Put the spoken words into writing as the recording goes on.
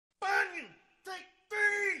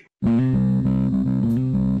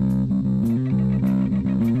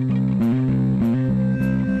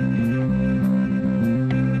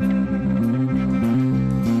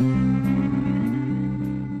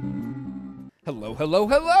Hello, hello,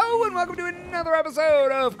 hello, and welcome to another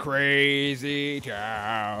episode of Crazy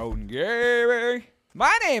Town Gaming.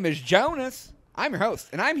 My name is Jonas. I'm your host,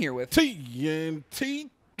 and I'm here with TNT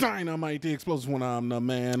Dinomight, the explosive one. I'm the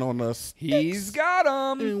man on the sticks. He's got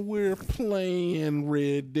 'em. And we're playing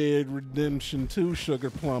Red Dead Redemption 2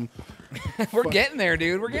 Sugar Plum. We're getting there,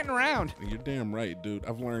 dude. We're getting around. You're damn right, dude.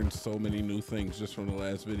 I've learned so many new things just from the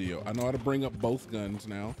last video. I know how to bring up both guns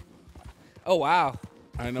now. Oh, wow.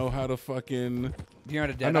 I know how to fucking... Do you know how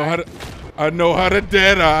to dead I know how to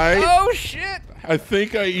dead eye. Oh, shit. I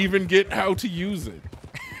think I even get how to use it.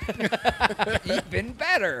 Even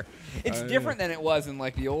better. It's different than it was in,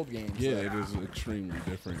 like, the old games. Yeah, it is extremely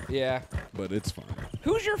different. Yeah. But it's fine.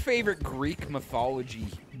 Who's your favorite Greek mythology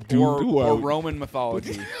Dude, or Roman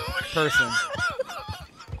mythology person?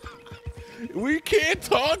 We can't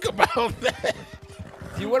talk about that.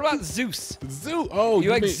 Dude, what about Zeus? Zeus. Oh, You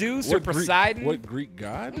like mean, Zeus or Poseidon? What Greek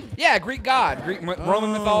god? Yeah, Greek god.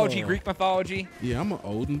 Roman mythology, Greek mythology. Yeah, I'm an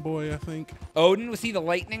Odin boy, I think. Odin, was he the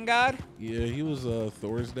lightning god? Yeah, he was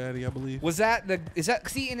Thor's daddy, I believe. Was that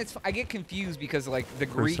see, and it's, I get confused because like the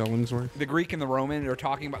Greek and the Roman are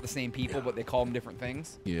talking about the same people, but they call them different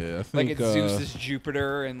things. Yeah, I think Like it's Zeus is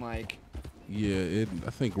Jupiter and like. Yeah, I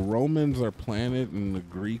think Romans are planet and the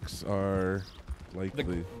Greeks are like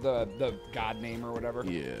the god name or whatever.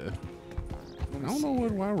 Yeah. I don't know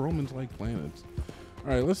why Romans like planets.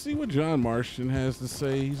 All right, let's see what John Marston has to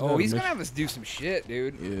say. He's gonna have us do some shit,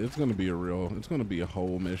 dude. Yeah, it's gonna be a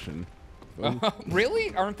whole mission.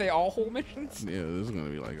 Really? Aren't they all whole missions? Yeah, this is gonna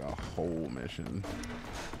be like a whole mission.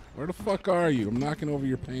 Where the fuck are you? I'm knocking over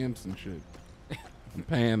your pants and shit.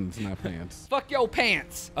 Pans, not pants. Fuck yo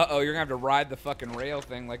pants. Uh-oh, you're gonna have to ride the fucking rail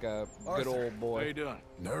thing like a good old boy. How you doing?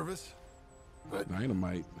 Nervous? But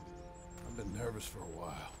Dynamite. I've been nervous for a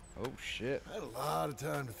while. Oh shit. I had a lot of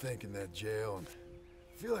time to think in that jail, and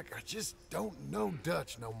I feel like I just don't know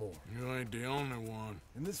Dutch no more. You ain't the only one.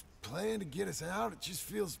 And this plan to get us out, it just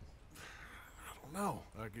feels, I don't know.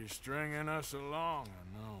 Like you're stringing us along,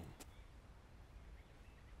 I know.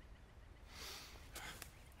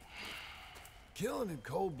 Killing in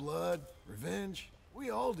cold blood, revenge, we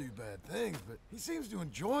all do bad things, but he seems to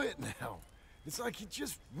enjoy it now. It's like he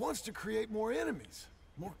just wants to create more enemies,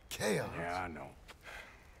 more chaos. Yeah, I know.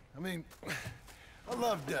 I mean, I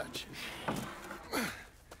love Dutch.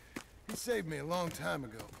 He saved me a long time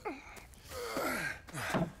ago.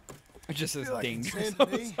 It's just as Like dangerous.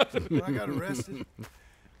 me when I got arrested.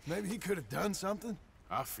 Maybe he could have done something.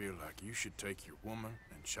 I feel like you should take your woman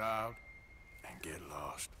and child and get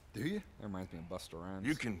lost. Do you? That reminds me of Busta Rhymes.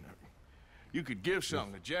 You could give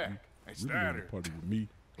something to Jack. Hey, Starter. Party with me.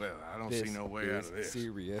 Well, I don't see no way out of this.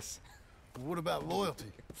 Serious. But what about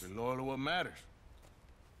loyalty? Be loyal to what matters.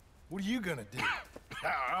 What are you gonna do?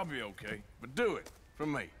 I'll be okay, but do it for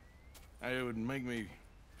me. It would make me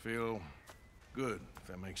feel good, if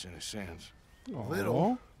that makes any sense.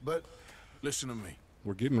 Little, but Listen to me.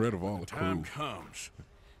 We're getting rid of all the Time crew. comes.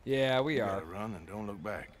 Yeah, we You are. gotta run and don't look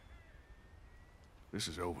back. This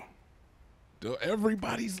is over.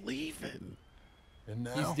 Everybody's leaving. and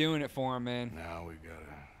now He's doing it for him, man. Now we gotta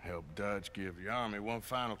help Dutch give the army one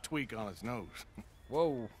final tweak on its nose.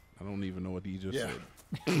 Whoa. I don't even know what he just Yeah. said.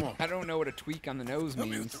 Come on. I don't know what a tweak on the nose Help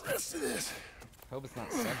me with means. the rest of this. Hope it's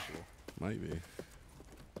not sexual. Might be.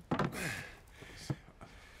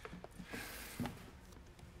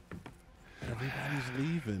 Everybody's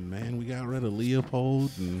leaving, man. We got rid of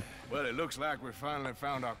Leopold and Well, it looks like we finally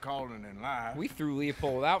found our calling in life. We threw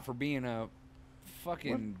Leopold out for being a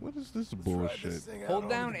fucking. what is this Ride bullshit? this thing out Hold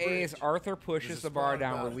onto down the A as bridge. Arthur There's pushes a the bar spot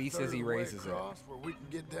down, about a release third as he of the way raises it. across where we can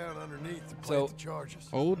get down underneath to So- plant the charges.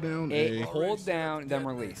 Hold down A, A. hold down, then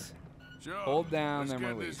release. Sure, Hold down, let's then get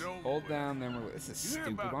release. this over Hold with. down, then release. This is You hear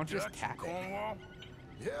stupid. Why about don't you just Dutch tap and it? Cornwall?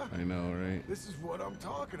 Yeah, I know, right? this is what I'm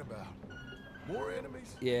talking about. More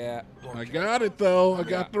enemies. Yeah. more I chaos. got it though. I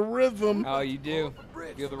got the rhythm. Oh, you do.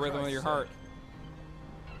 Bridge, Feel the for rhythm of Christ's your sake. heart.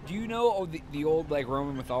 Do you know the old like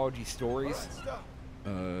Roman mythology All stories? right, stop.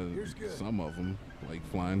 Here's good. Some of them, like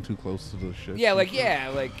flying too close to the ship. Yeah, like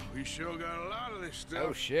like. We sure got a lot of this stuff.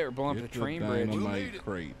 Oh shit, we're blowing up Get the train bridge. dynamite We'll need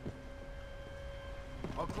crate.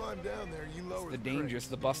 I'll climb down there. You lower The the dangerous,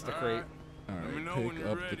 the crate. Busta crate. All Let me right, know when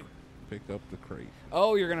you're ready. pick up the crate.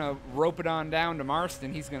 Oh, you're gonna rope it on down to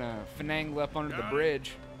Marston. He's gonna finagle up under the Got it.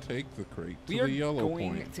 bridge. Take the crate to We are the yellow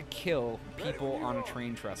going point. to kill people on a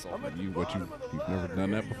train trestle. I'm at the You've bottom of the never ladder done that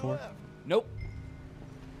here to the before? left. Nope.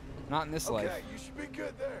 Not in this Okay, life. you should be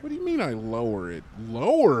good there. What do you mean I lower it?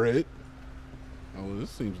 Lower it? Oh, this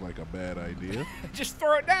seems like a bad idea. Just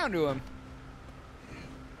throw it down to him.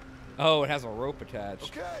 Oh, it has a rope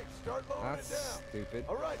attached. Okay, start lowering That's it down. stupid.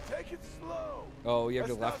 All right, take it slow. Oh, you have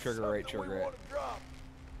to That's left not trigger, right something we trigger. wanna drop.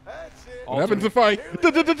 That's it. What happens if I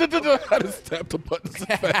just tap the buttons as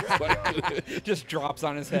fast as I could? Just drops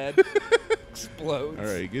on his head. Explodes. All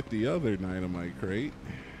right, get the other dynamite crate.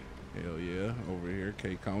 Hell yeah, over here,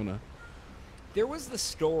 K-Kona. There was the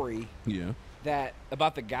story Yeah. that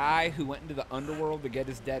about the guy who went into the underworld to get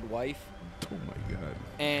his dead wife, Oh my god.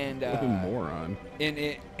 and What a moron. and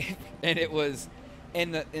it was,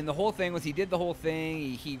 and the whole thing was he did the whole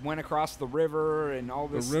thing. He went across the river and all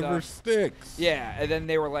The this river stuff. Styx. Yeah, and then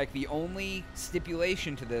they were like, the only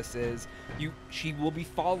stipulation to this is she will be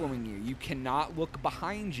following you. You cannot look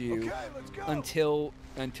behind you Okay, let's go.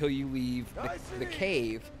 until you leave the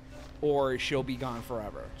cave, or she'll be gone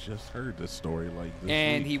forever. Just heard this story like this.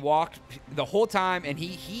 And week. he walked the whole time, and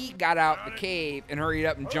he got out the cave and hurried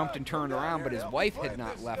up and jumped and turned around, but his wife had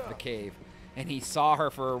not left the cave. And he saw her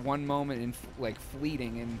for one moment, and like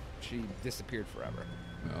fleeting, and she disappeared forever.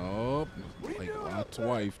 Oh, like Lot's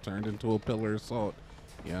wife turned into a pillar of salt.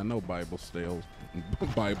 Yeah, I know Bible stories.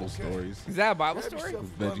 Is that a Bible Grab story? yourself a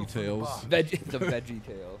Veggie bundle from the Tales. box. The Veggie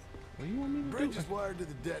Tales. What do you want me to Bridge do? is wired to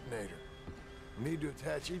the detonator. We need to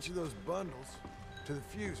attach each of those bundles to the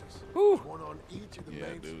fuses. Whew. There's one on each of the Yeah,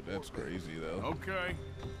 main dude, support that's crazy though. Okay.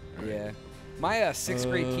 Yeah. My 6th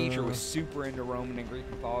grade teacher was super into Roman and Greek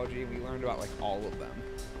mythology, and we learned about like all of them.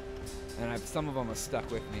 And some of them have stuck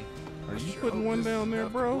with me. Are you Sure putting hope one this is down there,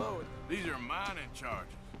 enough to bro? blow it. These are mining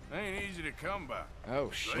charges. They ain't easy to come by.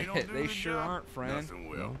 Oh They don't shit, do they the sure job, aren't, friend. Nothing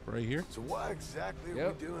will. No, right here. So why exactly are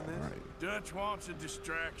Yep. we doing this? Right. Dutch wants a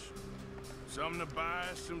distraction. Something to buy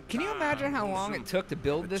us some Can you time, imagine how long some it took to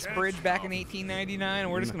build this attention bridge back off in of 1899,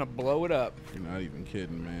 and we're just gonna blow it up? You're not even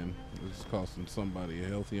kidding, man. This is costing somebody a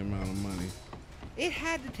healthy amount of money. It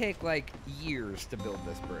had to take like years to build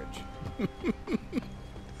this bridge.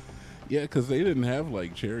 Yeah, because they didn't have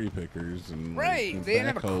like cherry pickers and Right, like, they didn't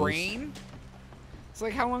have a backhoes. crane. It's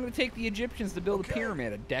like how long did it take the Egyptians to build Okay. a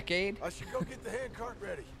pyramid? A decade? I should go get the hand cart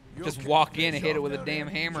ready. You Just okay? walk in and Finish hit it off with a down damn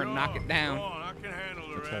here? hammer and knock it Go down. on, I can handle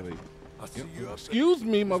the That's how rest. they. I'll see you up Excuse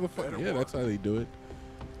me, Better motherfucker. Yeah, work. that's how they do it.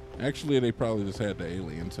 Actually, they probably just had the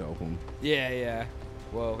aliens help them. Yeah.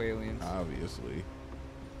 Whoa, aliens. Obviously,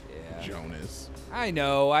 Yeah. Jonas. I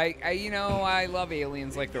know. I love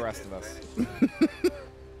aliens like the rest of us.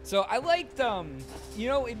 So I liked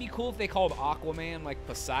it'd be cool if they called Aquaman like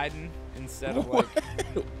Poseidon instead of like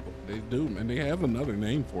They do, man. They have another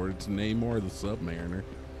name for it. It's Namor the Submariner.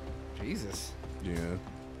 Jesus. Yeah.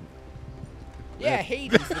 Yeah,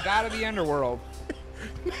 Hades, the god of the underworld.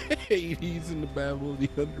 Hades in the battle of the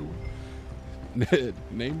underworld.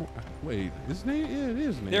 Namor. Wait, his name? Yeah, it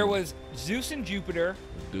is Namor. There was Zeus and Jupiter.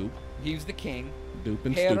 Dupe. He was the king. Dupe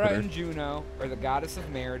and Hera Stupider. and Juno are the goddess of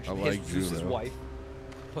marriage. I like Zeus's Juno. wife.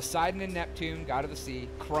 Poseidon and Neptune, god of the sea.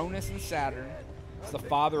 Cronus and Saturn, is the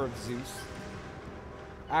father of Zeus.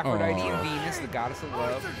 Aphrodite Aw. and Venus, the goddess of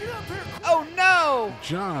love. Arthur, get up here. Oh no!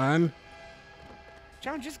 John,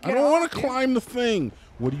 John, just I get don't off, want to dude. climb the thing.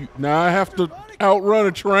 What do you? Now I have to outrun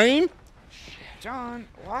a train? John,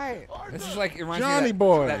 why? This is like, it reminds Johnny me of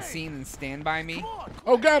boy. that scene in Stand By Me.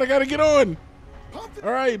 Oh God, I gotta get on. Pump it.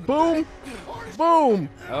 All right, boom, boom,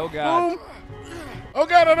 Oh God. boom. Oh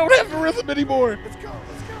God, I don't have the rhythm anymore. Let's go.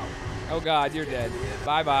 Let's go. Oh God, you're dead.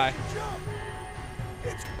 Bye-bye. Jump.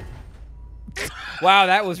 It's Wow,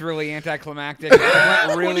 that was really anticlimactic. It went What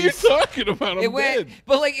are really you talking about? I'm It went, dead.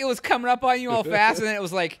 but like it was coming up on you all fast, and then it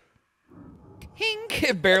was like, hink,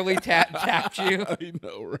 it barely tapped you. I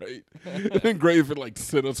know, right? And great if it like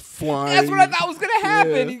sent us flying. That's what I thought was gonna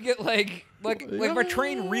happen. Yeah. You get like if a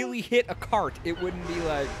train really hit a cart, it wouldn't be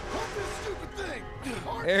like, pump this stupid thing.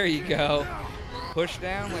 Arthur, there you go, push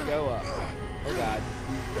down, let go up. Oh God.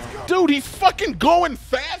 Dude, he's fucking going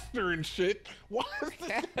faster and shit. Why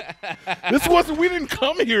is this wasn't. We didn't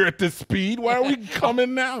come here at this speed. Why are we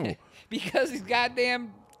coming now? Because he's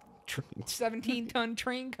goddamn 17-ton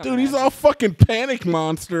train coming. Dude, he's at all fucking panic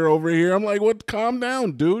monster over here. I'm like, what? Calm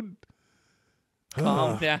down, dude. you.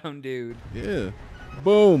 Calm down, dude. Yeah.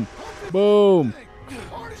 Boom. Boom.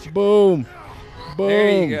 Boom. Boom.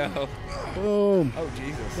 There you go. Boom. Oh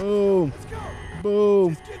Jesus. Boom.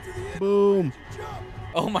 Boom. get to the end. Boom. Jump.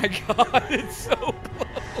 Oh my God, it's so close.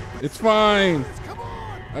 It's fine. Come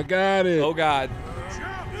on. I got it. Oh God.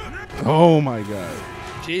 Oh my God.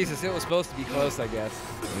 Jesus, it was supposed to be close, I guess.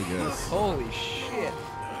 I guess. Holy shit.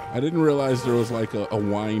 I didn't realize there was like a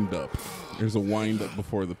wind up. There's a wind up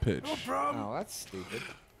before the pitch. Oh, that's stupid.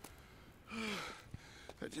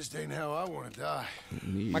 That just ain't how I want to die.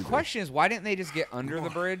 Me My either. question is, why didn't they just get under the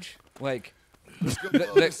bridge? Like, Let's go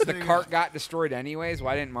blow this The thing cart up. got destroyed anyways.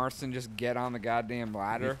 Why didn't Marston just get on the goddamn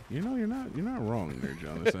ladder? You know, you're not wrong there,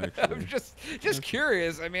 Jonas. Actually, I'm just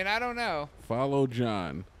curious. I mean, I don't know. follow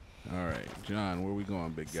John. All right, John, where we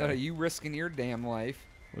going, big So guy? you risking your damn life?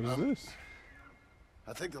 What is this?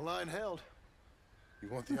 I think the line held. You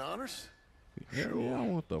want the honors? Yeah, I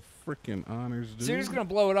want the freaking honors, dude. So you're just gonna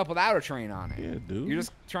blow it up without a train on it? Yeah, dude. You're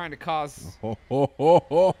just trying to cause.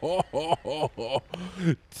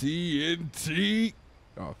 TNT.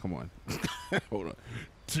 Oh, come on. Hold on.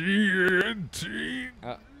 TNT.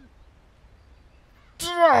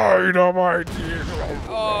 Dynamite.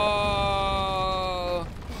 Oh.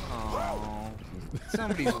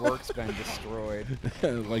 Somebody's work's been destroyed.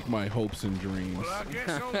 Like my hopes and dreams. Well, I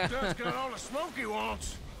guess old Dutch got all the smoke he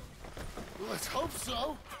wants. Let's hope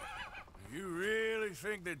so. You really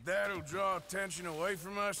think that that'll draw attention away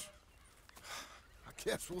from us? I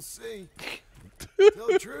guess we'll see. Tell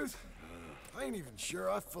the truth, I ain't even sure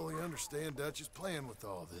I fully understand Dutch's plan with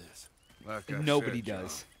all this. Like I Nobody said, John,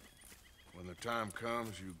 does. when the time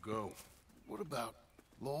comes, you go. What about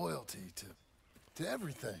loyalty to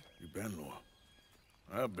everything? You've been loyal.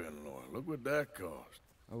 I've been loyal. Look what that cost.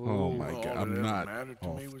 Oh my all God, that I'm ever not mattered to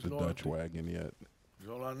off me was the loyalty. Dutch wagon yet. It's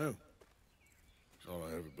all I knew. It's all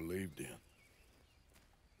I ever believed in.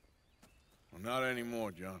 Well, not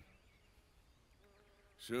anymore, John.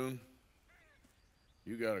 Soon,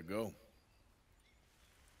 you gotta go.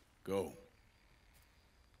 Go.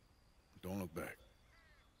 Don't look back.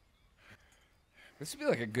 This would be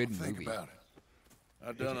like a good Think movie. about it.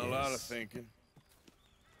 I've done a lot of thinking.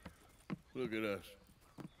 Look at us.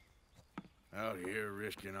 Out here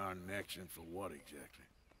risking our necks, and for what exactly?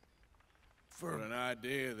 For an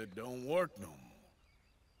idea that don't work no more.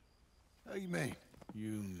 How you mean?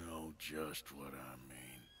 You know just what I mean.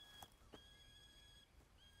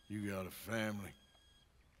 You got a family.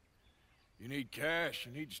 You need cash.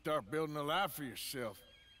 You need to start building a life for yourself.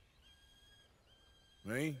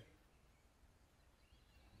 Me?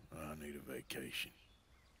 I need a vacation.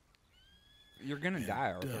 You're gonna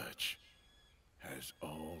die, Arthur. Dutch has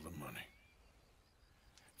all the money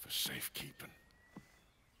for safekeeping.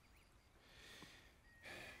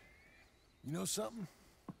 You know something?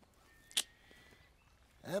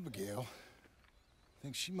 Abigail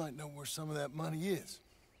thinks she might know where some of that money is.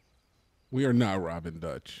 We are not robbing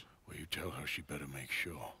Dutch. Well, you tell her she better make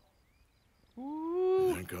sure.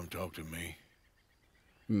 And then come talk to me,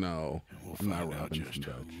 No, and we'll I'm not find out robbing just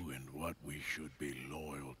from Dutch. who and what we should be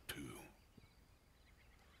loyal to.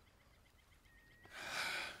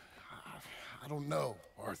 I don't know,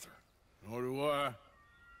 Arthur. Nor do I.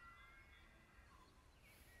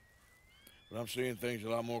 But I'm seeing things a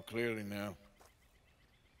lot more clearly now.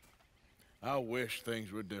 I wish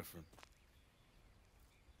things were different.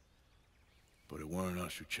 But it weren't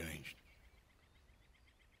us who changed.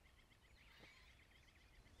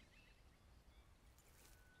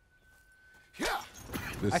 Yeah.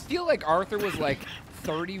 This, I feel like Arthur was like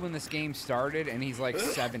 30 when this game started, and he's like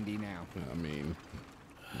 70 now. I mean,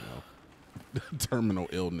 you know, terminal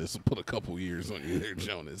illness will put a couple years on you there,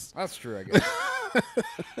 Jonas. That's true, I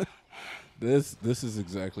guess. This is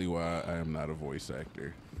exactly why I am not a voice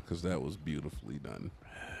actor, because that was beautifully done.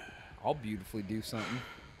 I'll beautifully do something.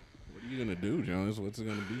 What are you gonna do, Jonas? What's it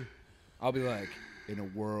gonna be? I'll be like, in a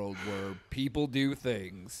world where people do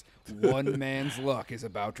things, one man's luck is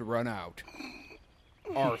about to run out.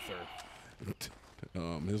 Arthur.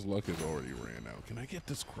 His luck has already ran out. Can I get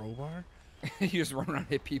this crowbar? You just run around and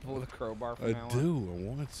hit people with a crowbar from I now on. do. I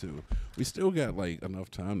want to. We still got like enough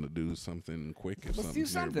time to do something quick. If Let's do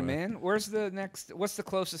something's something, nearby. man. Where's the next? What's the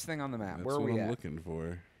closest thing on the map? That's Where are what we I'm at? looking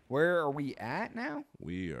for. Where are we at now?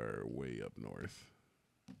 We are way up north.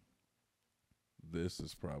 This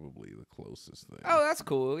is probably the closest thing. Oh, that's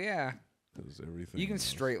cool. Yeah, 'Cause everything. you can else-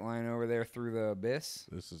 straight line over there through the abyss.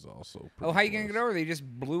 This is also. Oh, how you gonna close. get over there? You just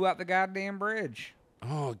blew out the goddamn bridge.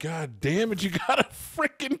 Oh, god damn it! You got a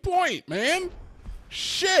freaking point, man.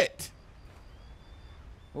 Shit,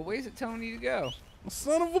 What way is it telling you to go?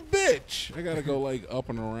 son of a bitch! I gotta go like up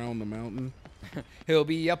and around the mountain. He'll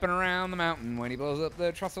be up and around the mountain when he blows up the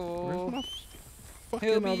Where's trestle. my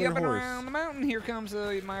He'll fucking be up other and horse? around the mountain. Here comes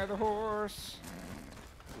my other horse.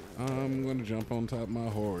 I'm gonna jump on top of my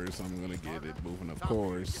horse. I'm gonna get it moving, of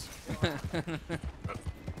course.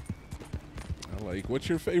 I like. What's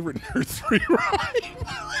your favorite nursery rhyme?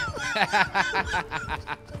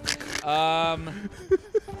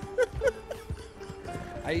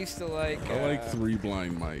 I used to like. I like Three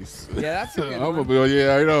Blind Mice. Yeah, that's a good I'm one. gonna be.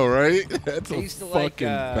 Yeah, I know, right? That's I a used to fucking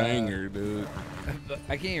like, banger, dude.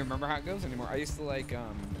 I can't even remember how it goes anymore. I used to like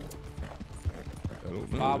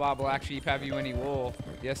don't know. Baba Black Sheep, have you any wool?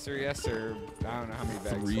 Yes, sir, yes, sir. I don't know how many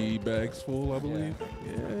bags. 3 bags full, I believe.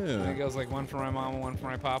 And Yeah. it goes like one for my mama, one for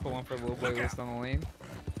my papa, one for the little boy list on the lane.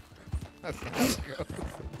 That's how it goes.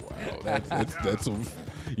 Wow, that's a.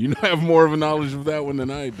 You have more of a knowledge of that one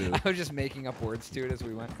than I do. I was just making up words to it as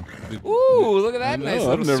we went. Ooh, look at that nice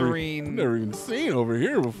little serene. I've never even seen over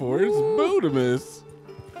here before. It's Budamus.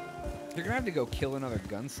 You're gonna have to go kill another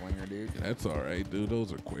gunslinger, dude. That's all right, dude.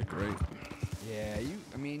 Those are quick, right? Yeah,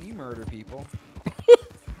 you murder people.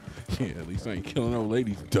 Yeah, at least I ain't killing old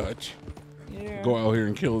ladies, Dutch. Yeah. Go out here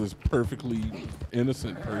and kill this perfectly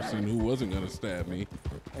innocent person who wasn't gonna stab me.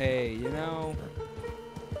 Hey,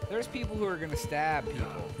 there's people who are gonna stab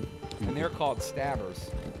people, and they're called stabbers.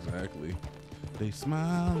 Exactly. They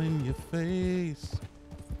smile in your face.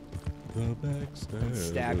 The backstabbers.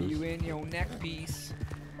 Stab you in your neck piece.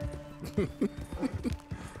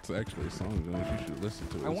 It's actually a song, Jones. You should listen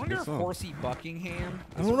to it. I It's a wonder good if song. Horsey Buckingham.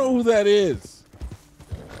 I don't know who that is.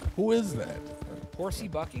 Who is that? Horsey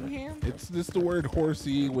Buckingham? It's just the word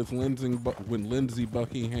horsey with Lindsey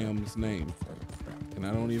Buckingham's name. And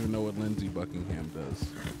I don't even know what Lindsey Buckingham does.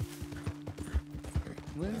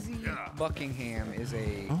 Lindsey Buckingham is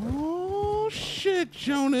a. Oh, shit,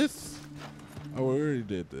 Jonas. Oh, we already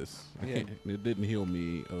did this. Yeah. It didn't heal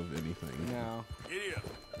me of anything. No.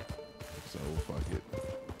 So, fuck it.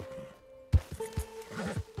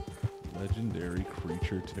 Legendary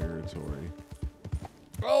creature territory.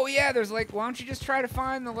 Oh yeah, there's like, why don't you just try to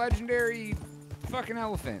find the legendary fucking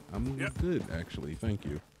elephant? I'm good, actually. Thank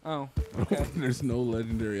you. Oh, okay. There's no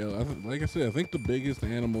legendary. Like I said, I think the biggest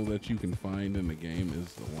animal that you can find in the game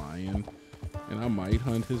is the lion, and I might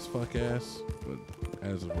hunt his fuck ass, but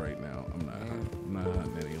as of right now, I'm not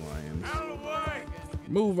hunting any lions. Out of the way!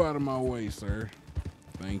 Move out of my way, sir.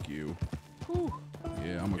 Thank you. Whew.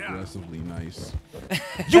 Yeah, I'm aggressively nice.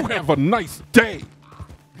 You have a nice day.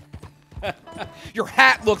 Your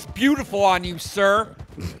hat looks beautiful on you, sir.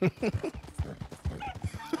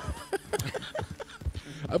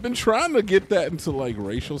 I've been trying to get that into like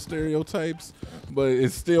racial stereotypes, but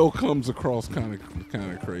it still comes across kind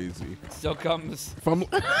of crazy. Still comes If I'm,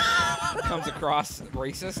 across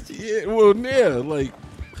racist. yeah, well, yeah, like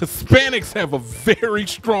Hispanics have a very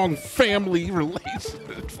strong family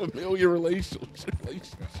familiar relationship.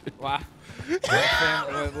 Wow.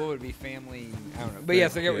 What would be family? I don't know. But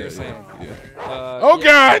yes, I get what you're saying. Yeah. Oh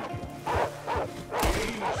God!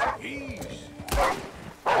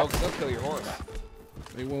 Oh, 'cause they'll kill your horse.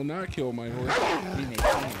 They will not kill my horse. I mean, they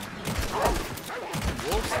can.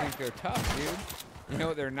 Wolves think they're tough, dude. You know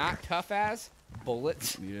what they're not tough as?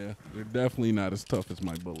 Bullets. Yeah, they're definitely not as tough as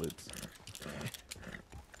my bullets.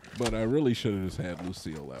 But I really should have just had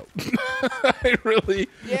Lucille out. I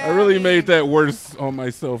really made that worse on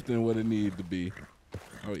myself than what it needed to be.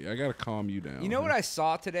 Oh yeah, I gotta calm you down. You know what I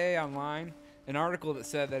saw today online? An article that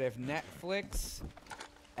said that if Netflix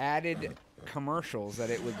added commercials, that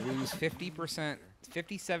it would lose 57%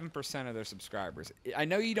 of their subscribers. I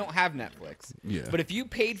know you don't have Netflix, Yeah. but if you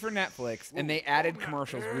paid for Netflix and they added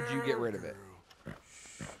commercials, would you get rid of it?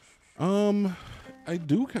 I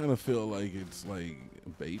do kind of feel like it's like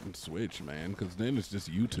bait and switch, man, because then it's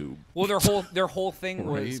just YouTube. Well, their whole thing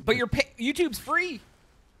was, Right. but YouTube's free.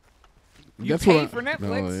 You That's pay what for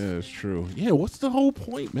Netflix. Oh yeah, it's true. Yeah, what's the whole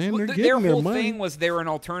point, man? Well, They're their getting their whole money. thing was they were an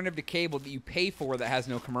alternative to cable that you pay for that has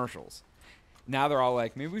no commercials. Now they're all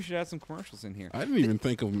like, maybe we should add some commercials in here. I didn't even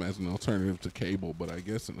think of them as an alternative to cable, but I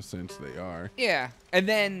guess in a sense they are. Yeah, and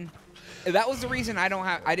then that was the reason I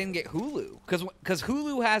didn't get Hulu because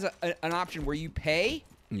Hulu has an option where you pay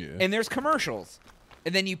Yeah. and there's commercials,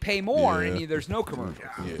 and then you pay more Yeah. and there's no commercials.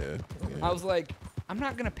 Yeah. I was like, I'm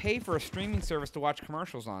not gonna pay for a streaming service to watch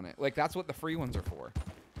commercials on it. Like that's what the free ones are for.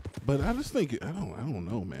 But I just think I don't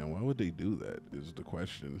know, man. Why would they do that? Is the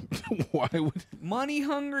question. Why would Money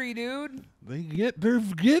hungry, dude. they're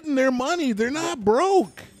getting their money? They're not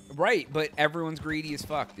broke. Right, but everyone's greedy as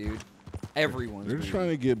fuck, dude. Everyone's They're greedy. trying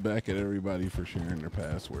to get back at everybody for sharing their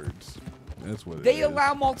passwords. That's what it They is.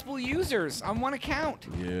 allow multiple users on one account.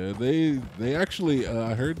 Yeah, they actually.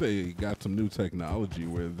 I heard they got some new technology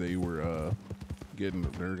where they were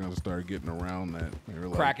they're gonna start getting around that. They were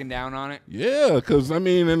like, Cracking down on it. yeah, because I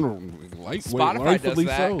mean, and Spotify does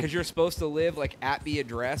that so. because you're supposed to live like at the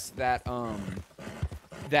address that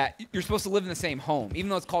that you're supposed to live in the same home, even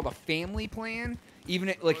though it's called a family plan.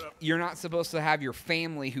 Even like you're not supposed to have your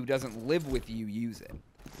family who doesn't live with you use it.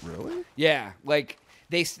 Really? Yeah, like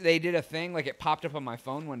they did a thing like it popped up on my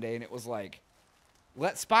phone one day and it was like,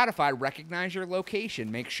 let Spotify recognize your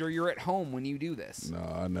location. Make sure you're at home when you do this. No,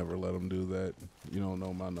 I never let them do that. You don't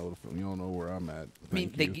know my You don't know where I'm at. I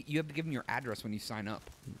mean, Thank you. you have to give them your address when you sign up.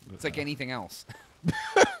 It's like anything else.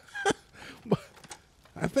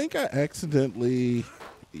 I think I accidentally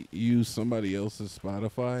used somebody else's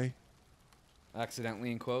Spotify.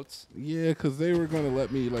 Accidentally in quotes. Yeah, because they were going to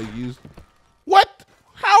let me like use. What?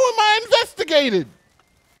 How am I investigated?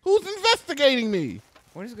 Who's investigating me?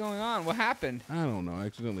 What is going on? What happened? I don't know. I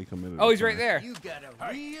accidentally committed. Oh, a he's right crime. there. You got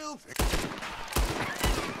a real...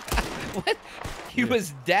 What? He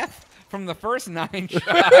was deaf from the first 9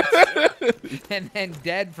 shots, and then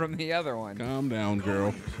dead from the other one. Calm down,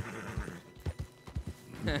 girl.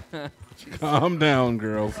 Calm down,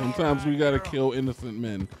 girl. Sometimes we gotta kill innocent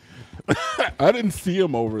men. I didn't see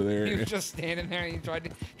him over there. He was just standing there, and he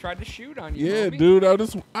tried to shoot on you. Yeah, homie.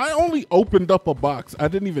 dude. I only opened up a box. I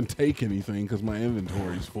didn't even take anything because my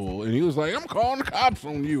inventory's full. And he was like, "I'm calling the cops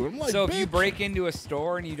on you." I'm like, So if you "Bitch." break into a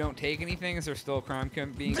store and you don't take anything, is there still a crime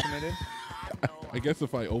being committed? I guess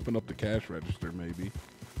if I open up the cash register, maybe.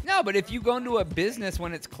 No, but if you go into a business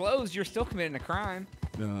when it's closed, you're still committing a crime.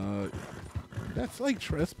 That's like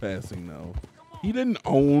trespassing, though. He didn't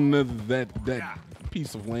own that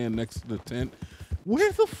piece of land next to the tent.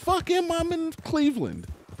 Where the fuck am I? I'm in Cleveland.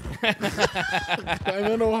 I'm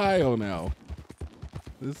in Ohio now.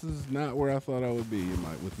 This is not where I thought I would be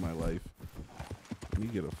with my life. Let me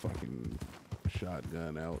get a fucking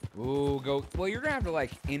shotgun out. Ooh, go. Well, you're gonna have to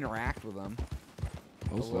like interact with them.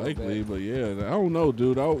 Most little likely, bit. but yeah, I don't know,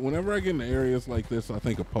 dude. Whenever I get in areas like this, I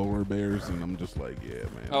think of polar bears, and I'm just like, yeah,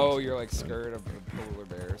 man. Oh, you're like scared of the polar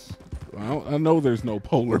bears. I know there's no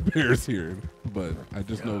polar bears here, but I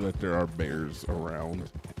just know that there are bears around,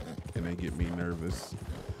 and they get me nervous.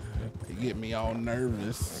 They get me all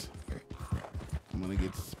nervous. I'm gonna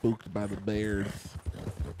get spooked by the bears.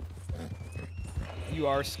 You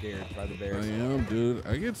are scared by the I bears. am, dude.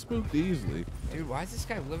 I get spooked easily. Dude, why is this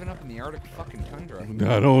guy living up in the Arctic fucking tundra?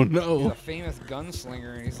 I don't He's know. a famous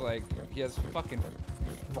gunslinger, and he's like, he has fucking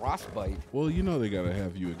frostbite. Well, you know they gotta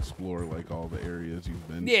have you explore like all the areas you've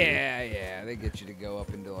been to. Yeah, they get you to go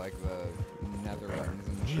up into like the Netherlands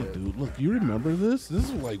and Yeah, shit. dude, look, you remember this? This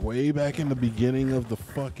is like way back in the beginning of the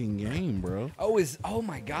fucking game, bro. Oh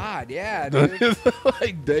my god, yeah, dude. It's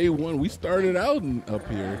like day one. We started out up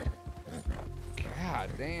here. God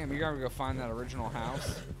damn, you're gonna go find that original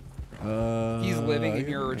house. He's He's living in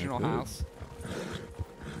your original house.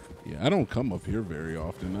 Yeah, I don't come up here very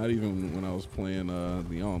often. Not even when I was playing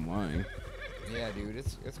the online. Yeah, dude,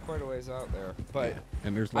 it's quite a ways out there. But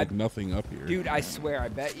And there's like nothing up here. dude, I swear, I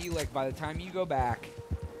bet you like by the time you go back,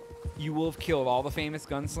 you will have killed all the famous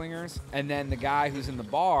gunslingers, and then the guy who's in the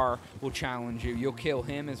bar will challenge you. You'll kill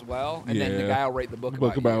him as well, and then the Yeah. guy will write the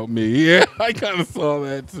book about me. Yeah, I kind of saw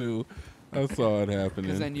that too. I saw it happening.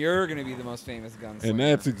 because then you're gonna be the most famous gunslinger. And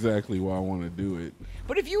that's exactly why I want to do it.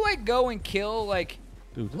 But if you like go and kill like.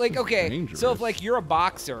 Dude, this Like, is okay, dangerous. so if like you're a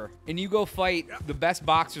boxer and you go fight the best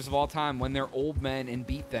boxers of all time when they're old men and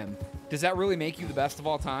beat them, does that really make you the best of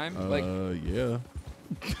all time? Like, yeah.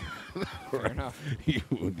 fair enough.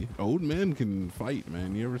 Old men can fight,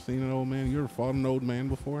 man. You ever seen an old man? You ever fought an old man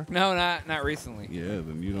before? No, not recently. Yeah,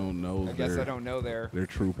 then you don't know I guess I don't know their. their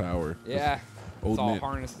true power. Yeah, Old it's all men-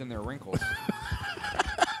 harnessed in their wrinkles.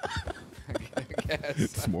 I guess.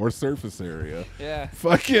 It's more surface area. Yeah.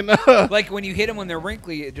 Fucking Like when you hit them when they're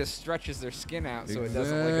wrinkly, it just stretches their skin out, so it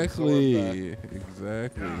doesn't like absorb the.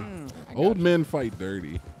 Exactly. I Old got men fight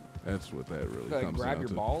dirty. That's what that really like comes grab down your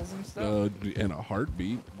to. balls and stuff. In a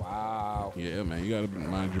heartbeat. Wow. Yeah, man, you gotta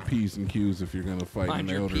mind your P's and Q's if you're gonna fight Mind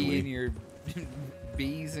an your elderly. P and your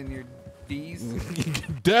B's and your D's.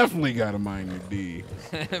 Definitely gotta mind your D.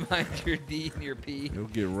 Mind your D and your P. You'll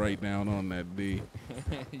get right down on that D.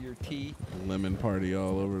 Your T. Lemon party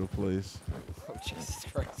all over the place. Oh, Jesus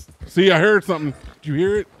Christ. See, I heard something. Did you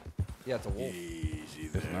hear it? Yeah, it's a wolf. Easy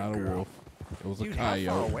It's there, not a girl. wolf. It was Dude, a how coyote.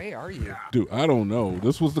 far away are you? Dude, I don't know.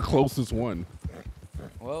 This was the closest one.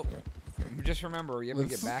 Well, just remember, you have to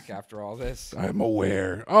get Let's- back after all this. I'm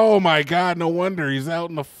aware. Oh my God! No wonder he's out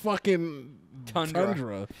in the fucking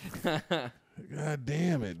Tundra. God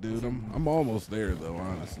damn it, dude! I'm almost there though.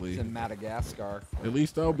 Honestly, It's in Madagascar. at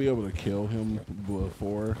least I'll be able to kill him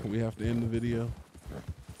before we have to end the video.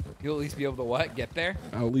 You'll at least be able to what? Get there?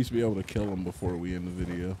 I'll at least be able to kill him before we end the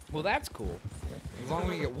video. Well, that's cool. As long as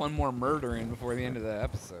we get one more murder in before the end of the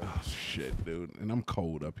episode. Oh, shit, dude. And I'm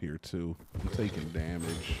cold up here, too. I'm taking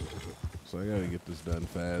damage. So I gotta get this done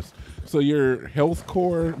fast. So your health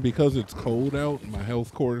core, because it's cold out, my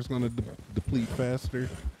health core is gonna deplete faster.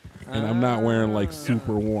 And I'm not wearing like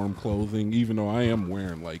super warm clothing, even though I am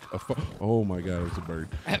wearing like oh my God, it's a bird.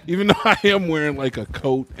 Even though I am wearing like a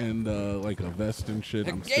coat and like a vest and shit,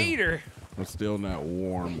 A gator! I'm still not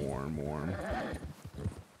warm.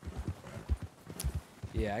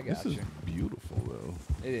 Yeah, I got This is you. beautiful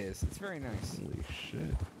though. It is. It's very nice. Holy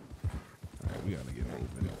shit. Alright, we gotta get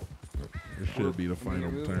moving. This should be the final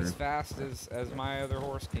Moving turn. as fast as my other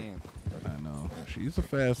horse can. I know. She's a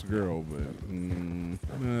fast girl, but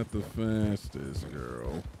not the fastest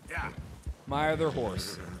girl. Yeah. My other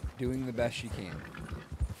horse, doing the best she can.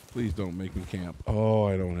 Please don't make me camp. Oh,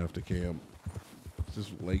 I don't have to camp. It's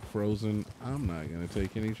just lake frozen. I'm not going to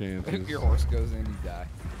take any chances. If your horse goes in, you die.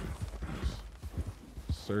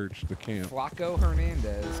 Search the camp. Flaco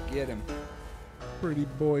Hernandez, get him. Pretty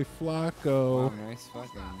boy Flacco. Wow, nice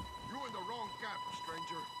fucking. You in the wrong camp,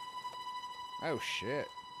 stranger. Oh shit.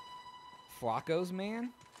 Flaco's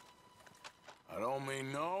man? I don't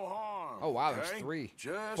mean no harm. Oh, wow, there's okay? 3.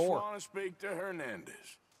 Just 4. want to speak to Hernandez.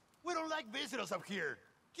 We don't like visitors up here.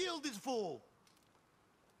 Kill this fool.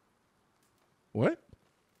 What?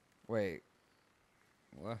 Wait.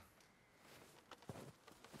 What?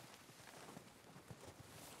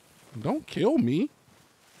 Don't kill me.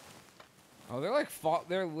 Oh, they're like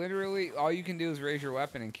they're literally all you can do is raise your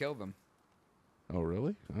weapon and kill them. Oh,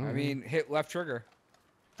 really? I mean, hit left trigger.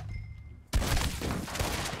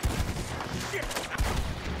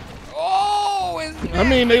 Oh, I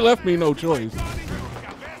mean, they left me no choice.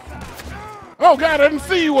 Oh, God, I didn't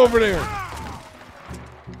see you over there.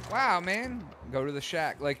 wow, man. Go to the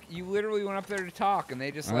shack. Like, you literally went up there to talk, and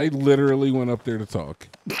they just I like, literally went up there to talk.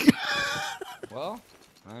 well,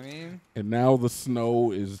 I mean. And now the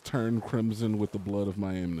snow is turned crimson with the blood of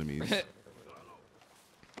my enemies.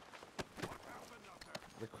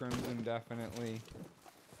 The crimson definitely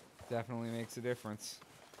makes a difference.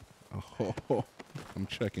 Oh, I'm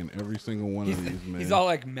checking every single one of these, man. He's all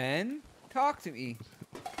like, men? Talk to me.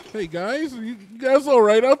 Hey, guys, you guys all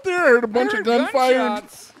right out there? I heard a bunch of gunfire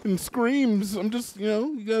gunshots. and screams. I'm just,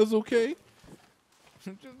 you guys okay?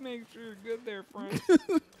 Just make sure you're good there, friend.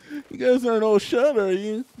 You guys aren't all shut, are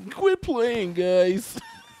you? Quit playing, guys.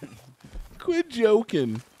 Quit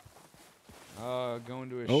joking. Going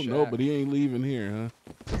to a Oh, shack. no, but he ain't leaving here,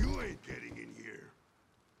 huh? You ain't getting in here.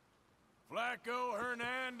 Flaco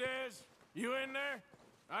Hernandez, you in there?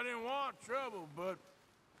 I didn't want trouble, but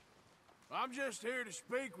I'm just here to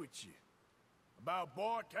speak with you. About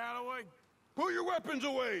Boy Calloway. Put your weapons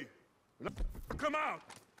away. Come out.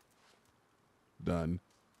 Done.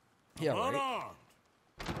 Yeah, right. Unarmed.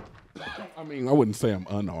 I mean, I wouldn't say I'm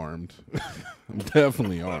unarmed. I'm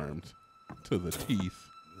definitely armed to the teeth.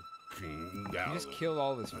 King You just killed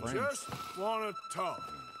all of his friends. Just want to talk.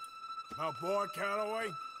 About Boy Calloway?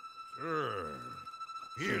 Sure.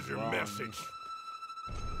 Here's your wrong. message.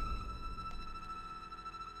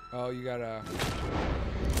 Oh, you gotta.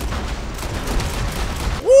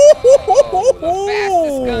 Oh, The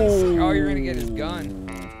fastest gun. Oh, you're gonna get his gun.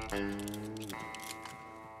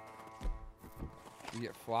 You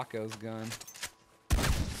get Flaco's gun.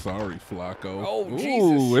 Sorry, Flacco. Oh, Ooh,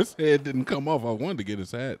 Jesus. his head didn't come off. I wanted to get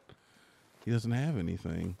his hat. He doesn't have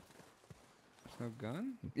anything. No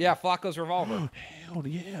gun? Yeah, Flaco's revolver. Hell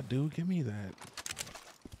yeah, dude. Give me that.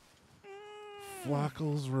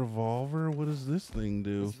 Flacco's revolver? What does this thing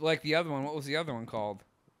do? It's like the other one. What was the other one called?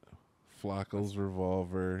 Flacco's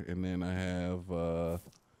revolver. And then I have,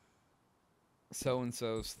 So and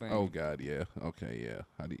so's thing. oh, God, yeah. Okay, yeah.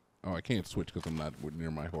 How do you, oh, I can't switch because I'm not near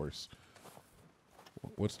my horse.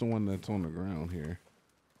 What's the one that's on the ground here?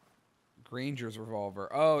 Granger's revolver.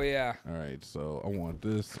 Oh, yeah. All right, so I want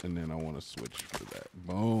this, and then I want to switch for that.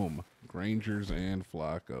 Boom. Granger's and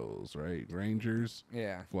Flacco's, right? Granger's,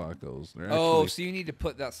 Yeah. Flacco's. They're Oh, actually, so you need to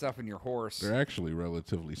put that stuff in your horse. they're actually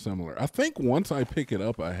relatively similar. I think once I pick it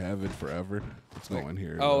up, I have it forever. Let's go in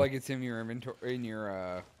here. Oh, though. like it's in your inventory, in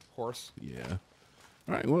your horse. Yeah.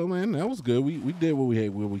 All right, well, man, that was good. We did what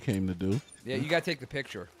we came to do. Yeah, you gotta take the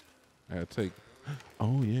picture. I gotta take.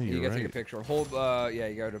 Oh yeah, You you're gotta right. take a picture. Hold. Yeah,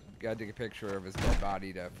 you gotta take a picture of his dead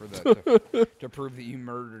body to prove that you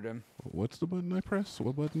murdered him. What's the button I press?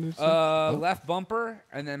 What button is it? Left bumper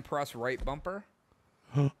and then press right bumper.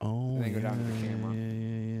 Oh, and then yeah, go down to the camera.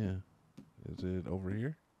 yeah. Is it over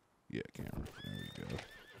here? Yeah, camera. There we go.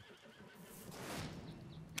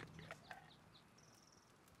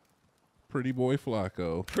 Pretty boy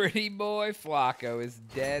Flacco. Pretty boy Flaco is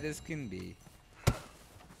dead as can be.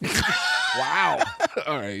 Wow.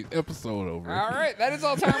 All right, episode over. All right, that is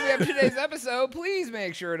all time we have for today's episode. Please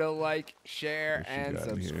make sure to like, share, What you and got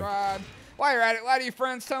in here? subscribe. While you're at it, lie to your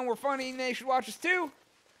friends, tell them we're funny and they should watch us too.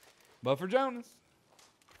 But for Jonas,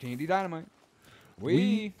 for TNT Dinomight,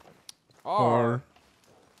 we are.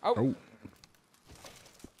 Oh,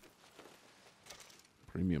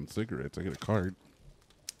 Premium cigarettes. I get a card.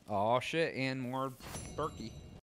 oh shit, and more Berkey.